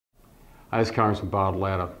Hi, this is Congressman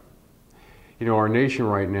Latta. You know, our nation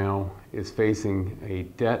right now is facing a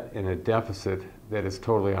debt and a deficit that is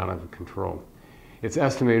totally out of control. It's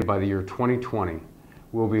estimated by the year 2020,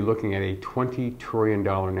 we'll be looking at a $20 trillion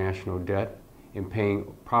national debt and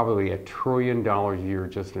paying probably $1 trillion a year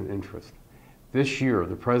just in interest. This year,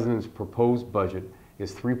 the President's proposed budget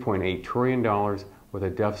is $3.8 trillion with a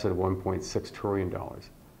deficit of $1.6 trillion.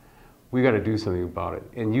 We got to do something about it,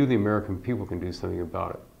 and you, the American people, can do something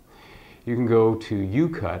about it. You can go to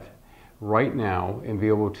YouCut right now and be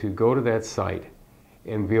able to go to that site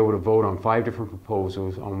and be able to vote on 5 different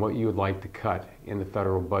proposals on what you would like to cut in the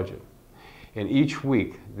federal budget. And each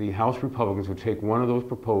week, the House Republicans would take one of those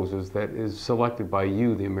proposals that is selected by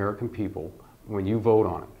you, the American people, when you vote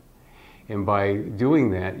on it. And by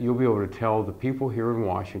doing that, you'll be able to tell the people here in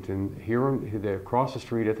Washington, across the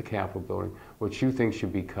street at the Capitol building, what you think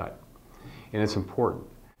should be cut. And it's important.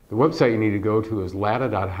 The website you need to go to is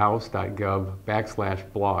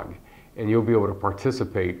latta.house.gov/blog, and you'll be able to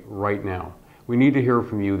participate right now. We need to hear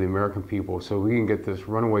from you, the American people, so we can get this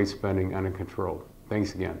runaway spending under control.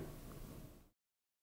 Thanks again.